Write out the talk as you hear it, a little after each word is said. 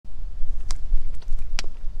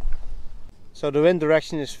So the wind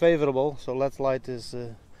direction is favorable, so let's light this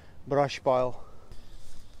brush pile.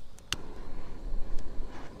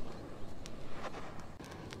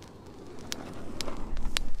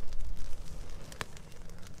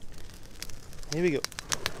 Here we go.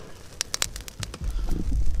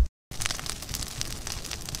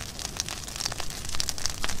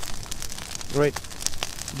 Great.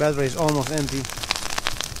 Battery is almost empty.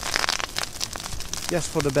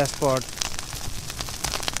 Just for the best part.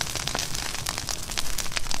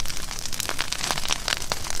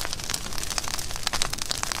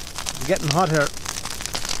 It's getting hot here.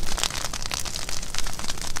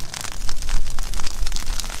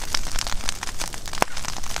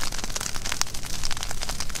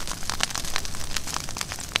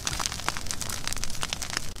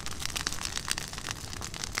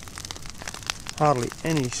 Hardly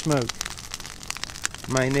any smoke.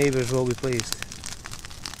 My neighbors will be pleased.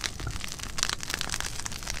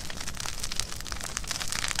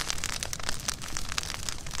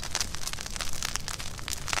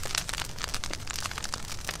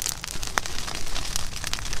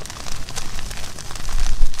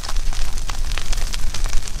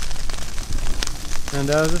 And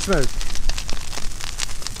there's the smoke.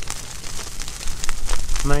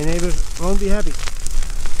 My neighbors won't be happy.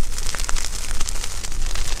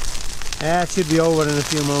 It should be over in a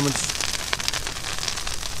few moments.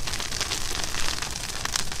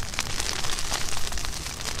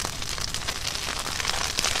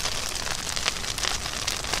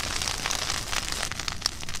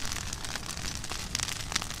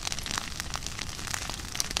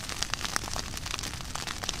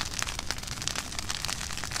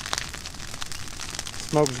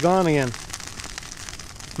 Smoke's gone again.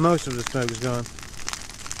 Most of the smoke is gone.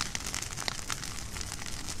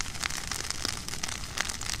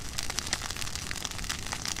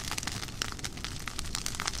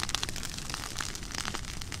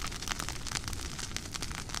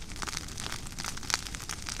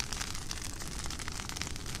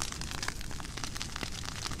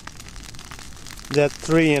 That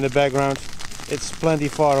tree in the background, it's plenty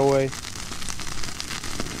far away.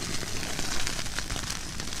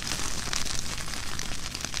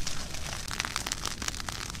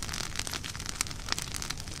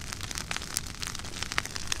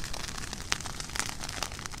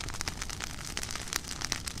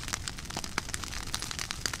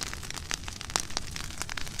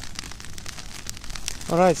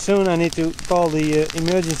 Alright, soon I need to call the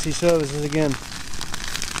emergency services again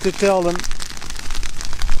to tell them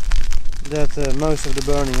that most of the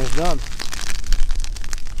burning is done.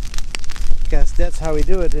 Because that's how we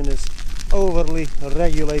do it in this overly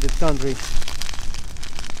regulated country.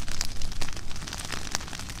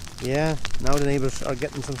 Yeah, now the neighbors are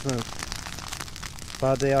getting some smoke.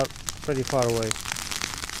 But they are pretty far away.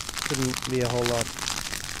 Shouldn't be a whole lot.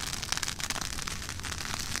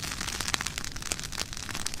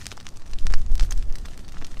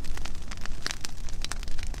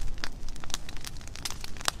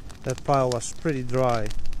 That pile was pretty dry.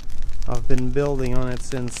 I've been building on it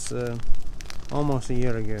since almost a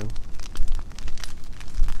year ago.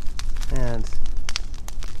 And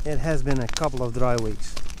it has been a couple of dry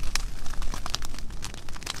weeks.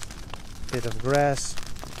 Bit of grass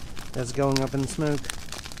that's going up in smoke.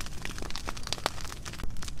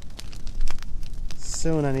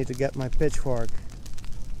 Soon I need to get my pitchfork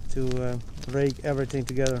to rake everything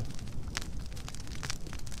together.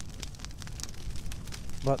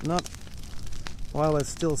 But not while it's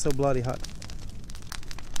still so bloody hot.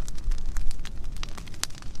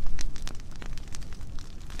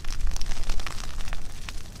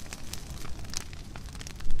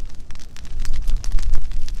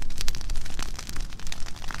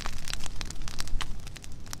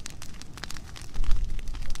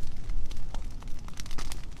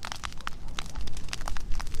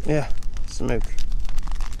 Yeah, smoke.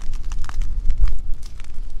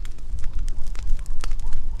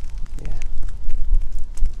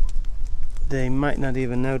 They might not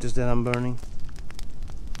even notice that I'm burning.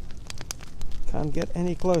 Can't get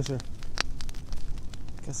any closer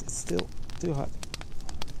because it's still too hot.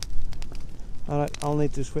 Alright, I'll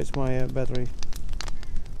need to switch my battery.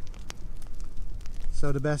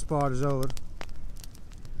 So the best part is over,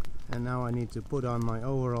 and now I need to put on my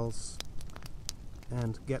overalls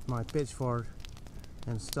and get my pitchfork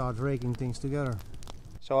and start raking things together.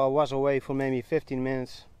 So I was away for maybe 15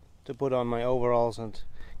 minutes to put on my overalls and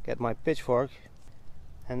get my pitchfork,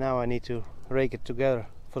 and now I need to rake it together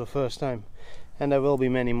for the first time, and there will be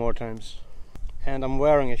many more times. And I'm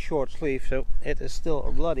wearing a short sleeve, so it is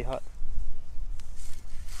still bloody hot.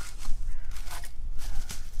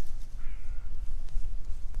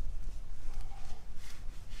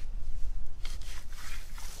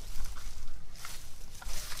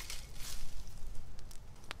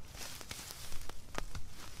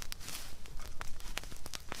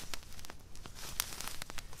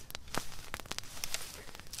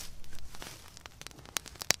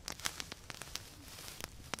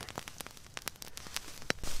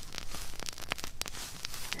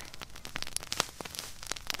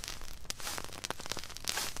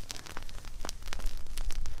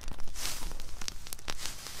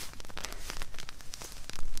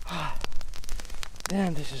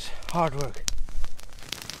 Damn, this is hard work.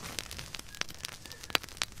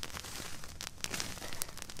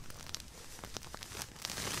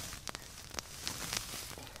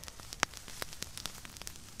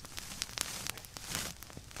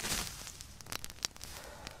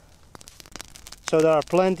 So there are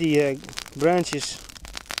plenty branches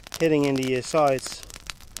hitting in the sides,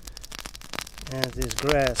 and this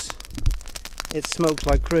grass, it smokes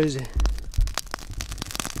like crazy.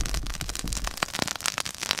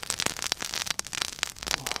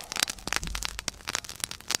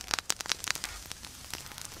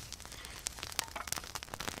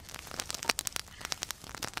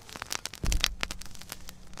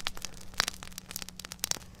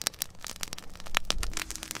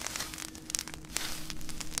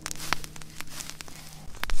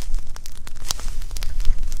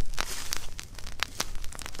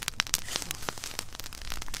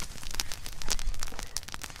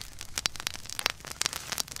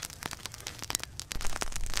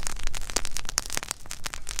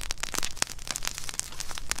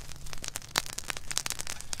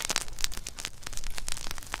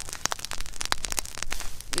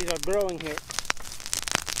 These are growing here,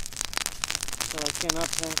 so I cannot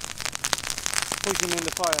push them in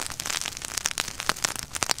the fire.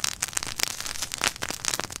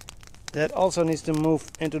 That also needs to move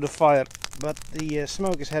into the fire, but the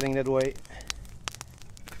smoke is heading that way.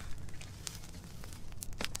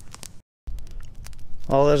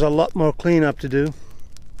 Well, there's a lot more cleanup to do,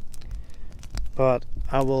 but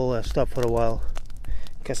I will stop for a while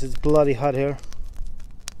because it's bloody hot here.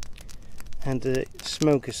 And the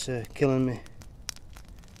smoke is killing me.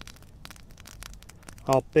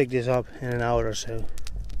 I'll pick this up in an hour or so.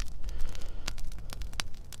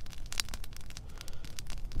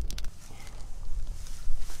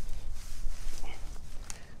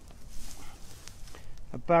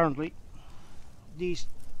 Apparently these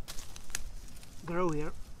grow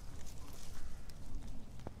here,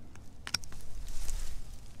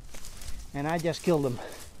 and I just killed them.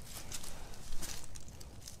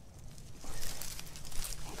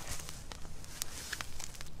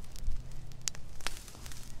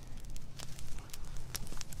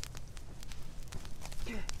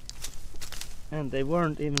 And they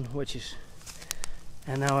weren't even witches,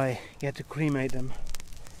 and now I get to cremate them.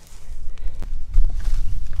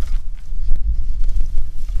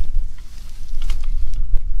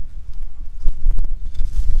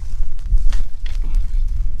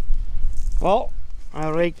 Well, I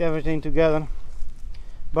raked everything together,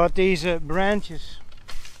 but these branches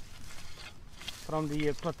from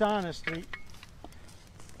the platanus tree,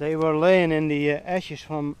 they were laying in the ashes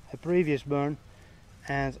from a previous burn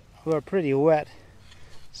and were pretty wet,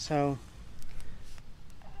 so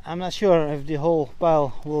I'm not sure if the whole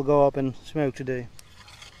pile will go up in smoke today.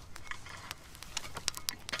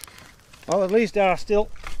 Well, at least there are still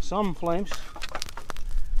some flames,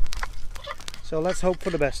 so let's hope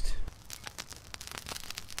for the best.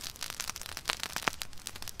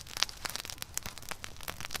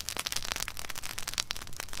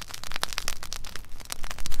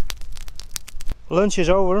 Lunch is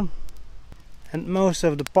over and most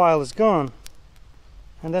of the pile is gone,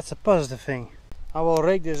 and that's a positive thing. I will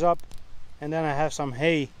rake this up, and then I have some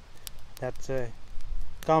hay that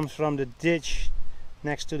comes from the ditch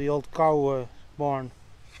next to the old cow barn.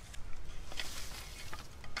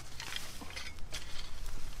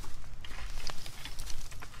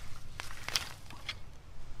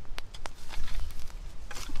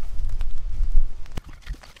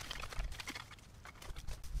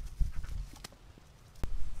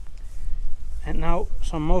 And now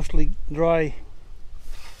some mostly dry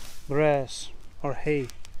grass or hay.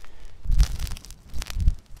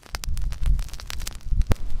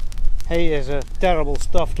 Hay is a terrible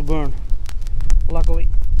stuff to burn. Luckily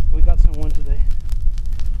we got some wind today.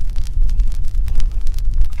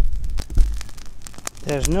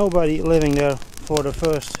 There's nobody living there for the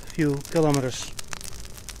first few kilometers.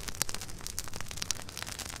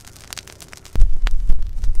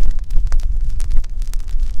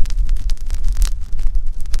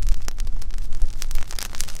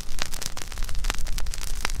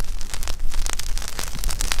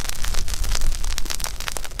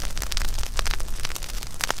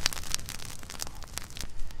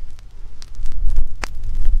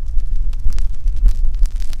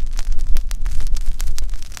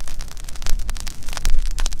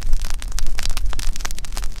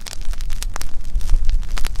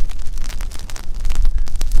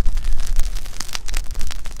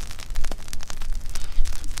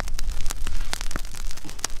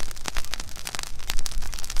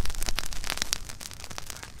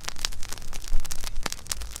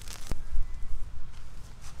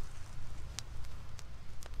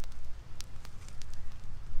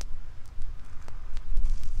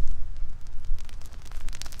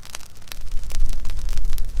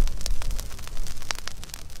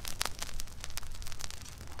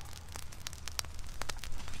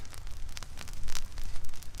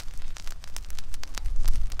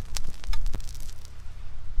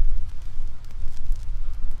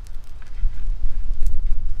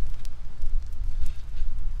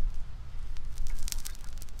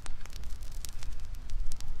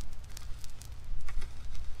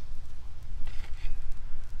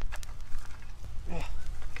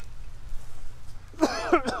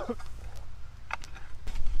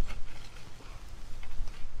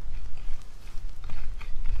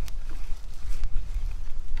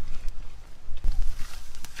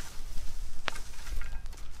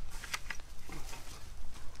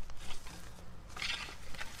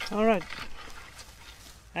 Alright,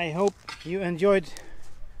 I hope you enjoyed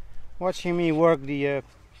watching me work the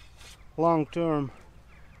long-term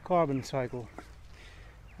carbon cycle.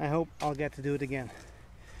 I hope I'll get to do it again.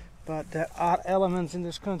 But there are elements in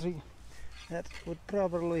this country that would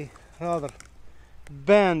probably rather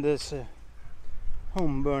ban this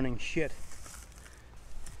home burning shit.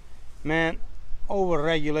 Man,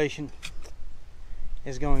 over-regulation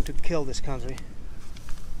is going to kill this country.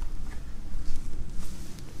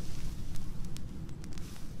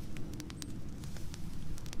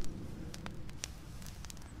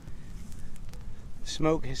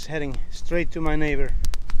 Smoke is heading straight to my neighbor.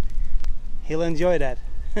 He'll enjoy that.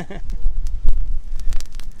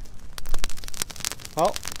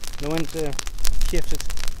 Oh, the wind shifted.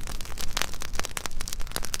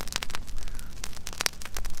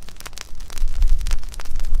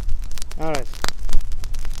 Alright,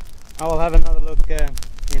 I will have another look in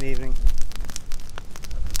the evening.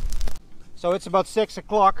 So it's about 6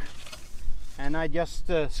 o'clock and I just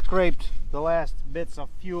scraped the last bits of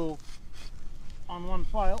fuel on one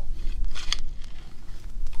pile,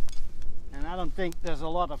 and I don't think there's a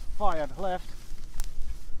lot of fire left.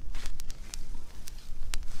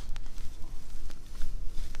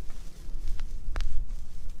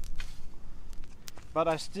 But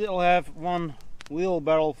I still have one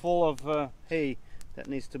wheelbarrow full of hay that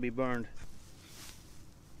needs to be burned.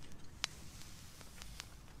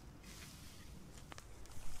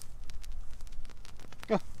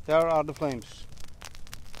 Oh, there are the flames.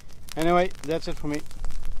 Anyway, that's it for me,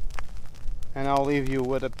 and I'll leave you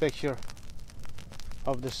with a picture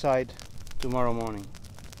of the site tomorrow morning.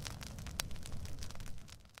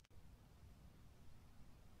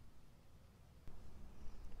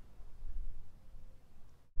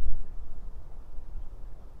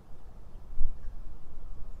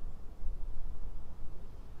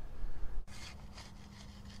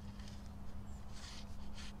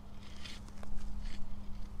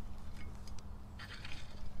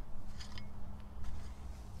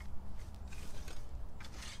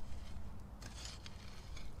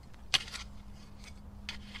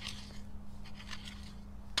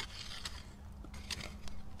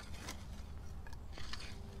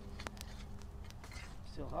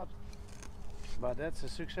 Still hot, but that's a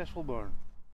successful burn.